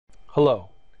Hello.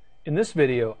 In this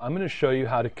video, I'm going to show you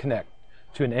how to connect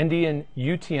to an Endian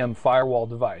UTM firewall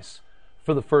device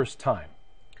for the first time.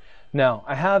 Now,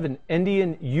 I have an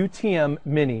Endian UTM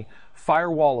Mini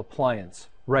firewall appliance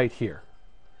right here.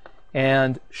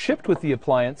 And shipped with the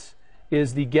appliance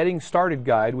is the Getting Started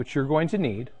guide, which you're going to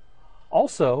need.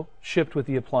 Also shipped with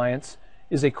the appliance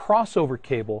is a crossover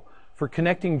cable for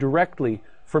connecting directly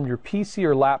from your PC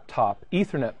or laptop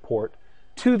Ethernet port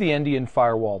to the Endian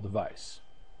firewall device.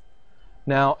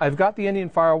 Now, I've got the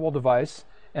Endian firewall device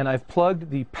and I've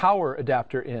plugged the power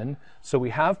adapter in, so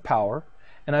we have power,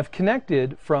 and I've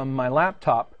connected from my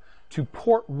laptop to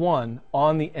port 1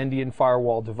 on the Endian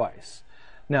firewall device.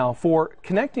 Now, for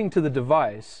connecting to the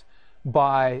device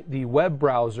by the web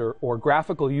browser or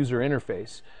graphical user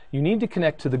interface, you need to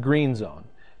connect to the green zone,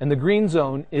 and the green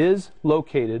zone is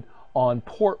located on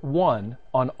port 1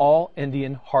 on all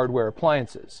Endian hardware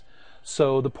appliances.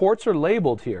 So the ports are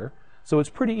labeled here, so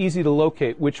it's pretty easy to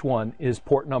locate which one is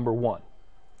port number 1.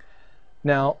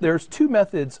 Now, there's two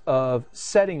methods of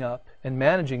setting up and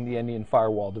managing the Endian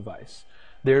firewall device.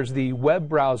 There's the web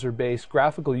browser-based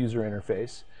graphical user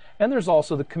interface, and there's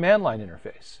also the command line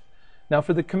interface. Now,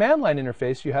 for the command line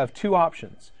interface, you have two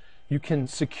options. You can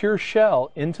secure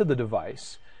shell into the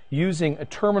device using a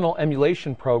terminal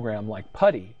emulation program like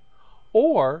PuTTY,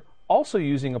 or also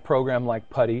using a program like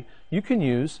PuTTY, you can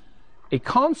use a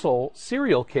console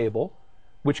serial cable,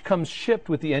 which comes shipped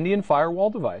with the Endian firewall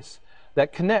device,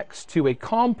 that connects to a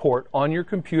COM port on your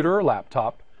computer or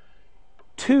laptop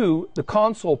to the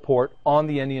console port on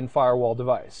the Endian firewall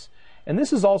device. And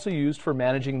this is also used for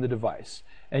managing the device.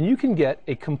 And you can get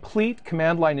a complete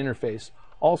command line interface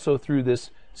also through this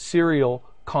serial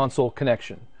console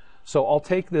connection. So I'll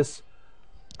take this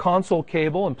console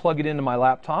cable and plug it into my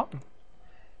laptop.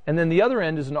 And then the other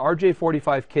end is an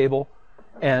RJ45 cable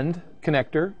end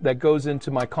connector that goes into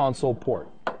my console port.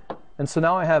 And so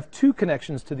now I have two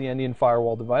connections to the Endian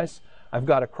firewall device. I've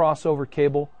got a crossover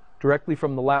cable directly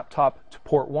from the laptop to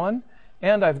port 1,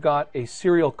 and I've got a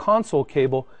serial console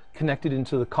cable connected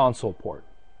into the console port.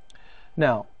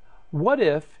 Now, what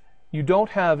if you don't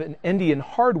have an Endian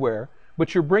hardware,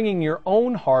 but you're bringing your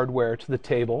own hardware to the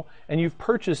table and you've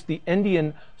purchased the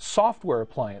Endian software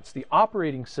appliance, the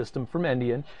operating system from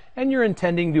Endian, and you're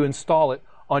intending to install it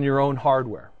on your own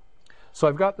hardware? So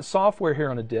I've got the software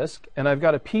here on a disk, and I've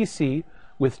got a PC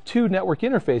with two network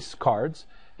interface cards,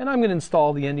 and I'm going to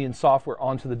install the Endian software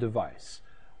onto the device.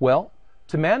 Well,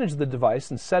 to manage the device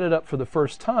and set it up for the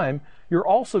first time, you're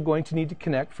also going to need to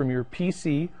connect from your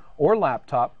PC or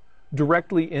laptop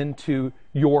directly into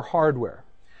your hardware.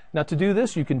 Now, to do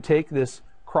this, you can take this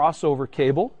crossover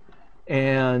cable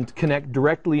and connect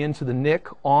directly into the NIC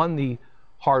on the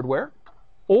hardware,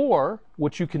 or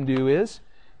what you can do is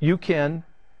you can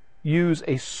use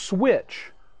a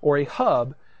switch or a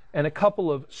hub and a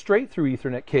couple of straight-through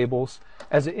Ethernet cables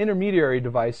as an intermediary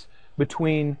device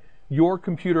between your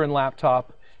computer and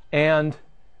laptop and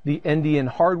the Endian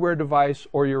hardware device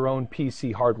or your own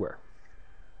PC hardware.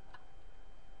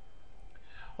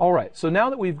 All right, so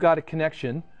now that we've got a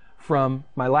connection from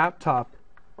my laptop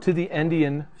to the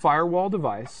Endian firewall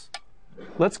device,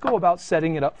 let's go about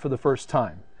setting it up for the first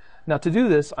time. Now, to do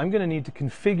this, I'm going to need to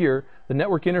configure the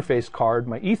network interface card,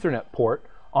 my Ethernet port,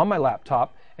 on my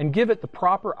laptop and give it the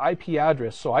proper IP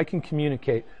address so I can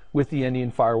communicate with the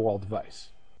Endian firewall device.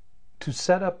 To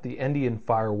set up the Endian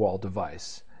firewall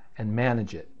device and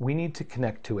manage it, we need to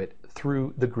connect to it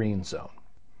through the green zone.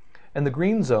 And the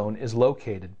green zone is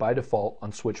located by default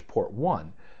on switch port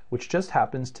 1, which just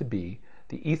happens to be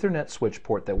the Ethernet switch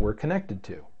port that we're connected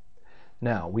to.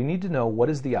 Now, we need to know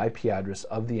what is the IP address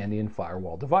of the Endian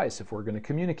firewall device if we're going to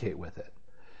communicate with it.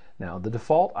 Now, the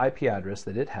default IP address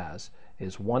that it has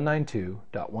is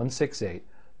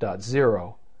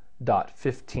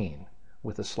 192.168.0.15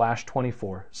 with a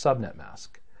 /24 subnet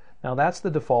mask. Now, that's the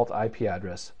default IP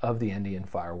address of the Endian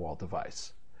firewall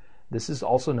device. This is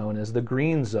also known as the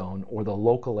green zone or the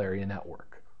local area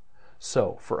network.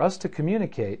 So, for us to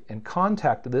communicate and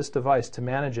contact this device to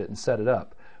manage it and set it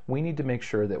up, we need to make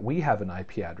sure that we have an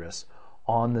IP address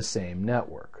on the same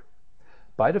network.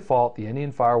 By default, the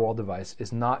Endian firewall device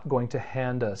is not going to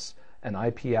hand us an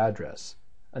IP address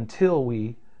until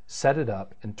we set it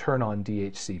up and turn on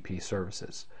DHCP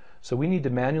services. So we need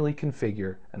to manually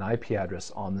configure an IP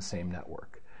address on the same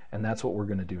network, and that's what we're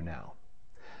going to do now.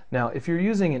 Now, if you're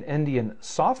using an Endian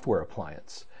software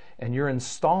appliance and you're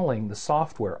installing the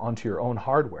software onto your own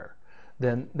hardware,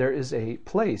 then there is a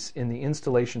place in the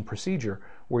installation procedure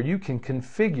where you can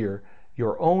configure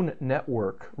your own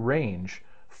network range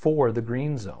for the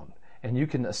green zone. And you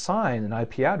can assign an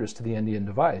IP address to the Endian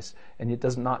device, and it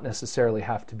does not necessarily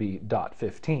have to be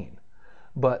 .15.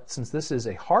 but since this is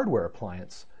a hardware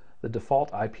appliance, the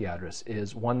default IP address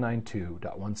is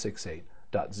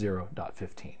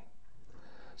 192.168.0.15.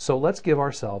 So let's give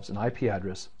ourselves an IP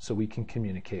address so we can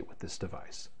communicate with this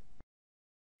device.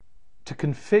 To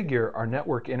configure our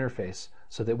network interface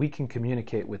so that we can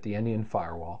communicate with the Endian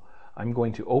firewall, I'm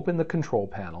going to open the control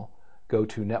panel, go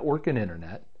to Network and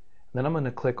Internet, then I'm going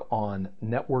to click on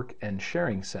Network and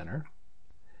Sharing Center,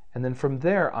 and then from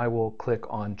there I will click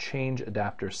on Change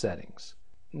Adapter Settings.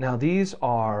 Now these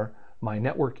are my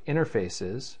network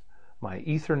interfaces, my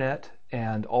Ethernet,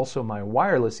 and also my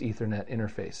wireless Ethernet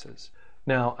interfaces.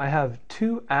 Now I have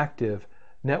two active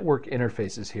network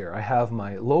interfaces here. I have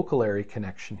my local area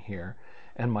connection here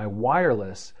and my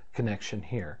wireless connection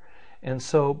here. And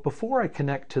so before I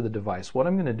connect to the device, what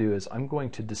I'm going to do is I'm going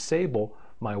to disable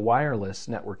my wireless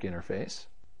network interface,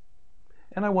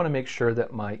 and I want to make sure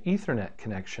that my Ethernet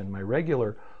connection, my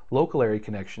regular local area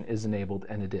connection, is enabled,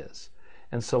 and it is.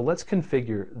 And so let's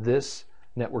configure this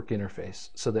network interface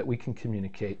so that we can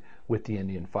communicate with the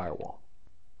Endian firewall.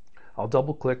 I'll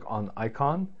double click on the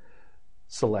icon,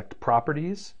 select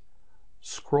Properties,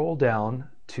 scroll down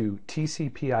to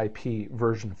TCP/IP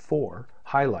version 4,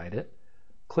 highlight it,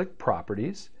 click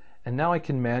Properties, and now I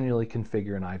can manually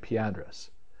configure an IP address.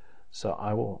 So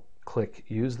I will click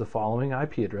Use the following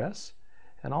IP address,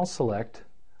 and I'll select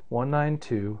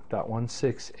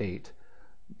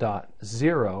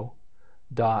 192.168.0.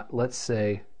 let's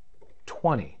say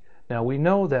 20. Now we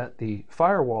know that the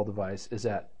firewall device is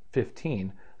at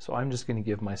 15, so I'm just going to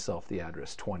give myself the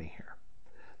address 20 here.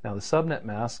 Now the subnet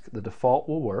mask, the default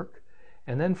will work,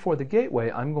 and then for the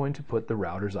gateway I'm going to put the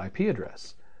router's IP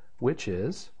address, which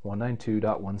is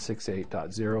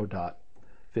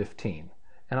 192.168.0.15.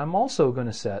 And I'm also going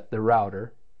to set the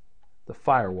router, the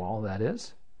firewall that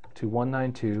is, to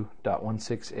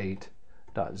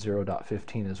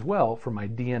 192.168.0.15 as well for my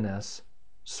DNS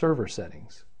server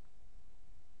settings.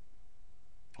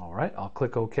 All right, I'll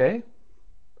click OK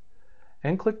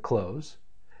and click Close.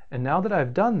 And now that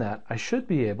I've done that, I should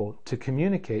be able to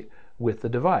communicate with the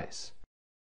device.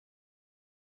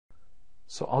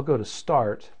 So I'll go to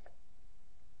Start,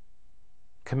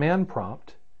 Command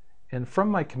Prompt, and from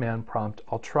my command prompt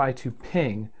I'll try to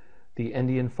ping the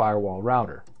Endian firewall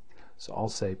router. So I'll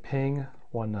say ping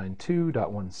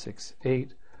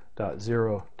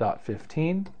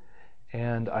 192.168.0.15,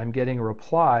 and I'm getting a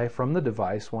reply from the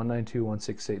device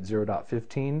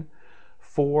 192.168.0.15,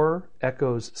 4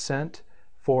 echoes sent,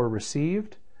 4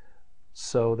 received.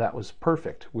 So that was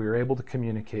perfect. We were able to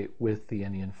communicate with the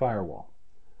Endian firewall.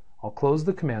 I'll close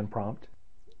the command prompt,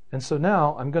 and so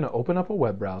now I'm going to open up a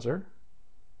web browser,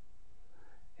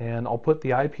 and I'll put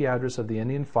the IP address of the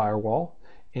Endian firewall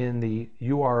in the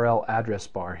URL address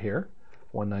bar here,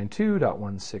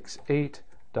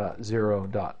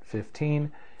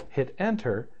 192.168.0.15, hit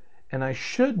enter, and I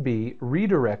should be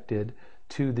redirected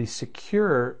to the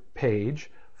secure page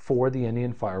for the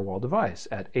Endian firewall device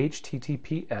at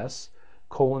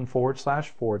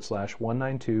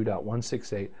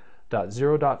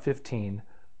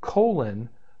https://192.168.0.15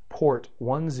 port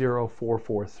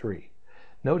 10443.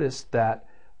 Notice that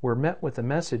we're met with a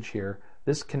message here,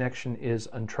 this connection is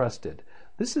untrusted.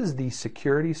 This is the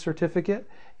security certificate,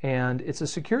 and it's a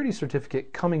security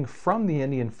certificate coming from the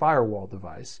Endian firewall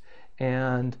device.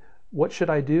 And what should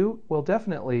I do? Well,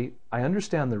 definitely, I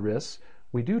understand the risks.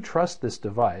 We do trust this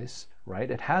device,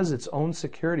 right? It has its own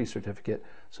security certificate,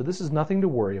 so this is nothing to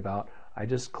worry about. I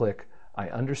just click, I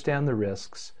understand the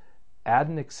risks, add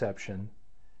an exception,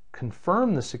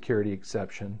 confirm the security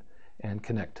exception, and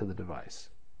connect to the device.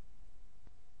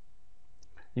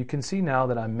 You can see now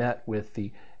that I'm met with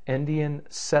the Endian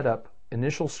setup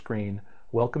initial screen,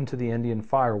 welcome to the Endian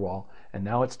firewall, and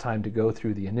now it's time to go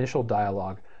through the initial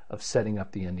dialog of setting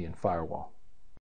up the Endian firewall.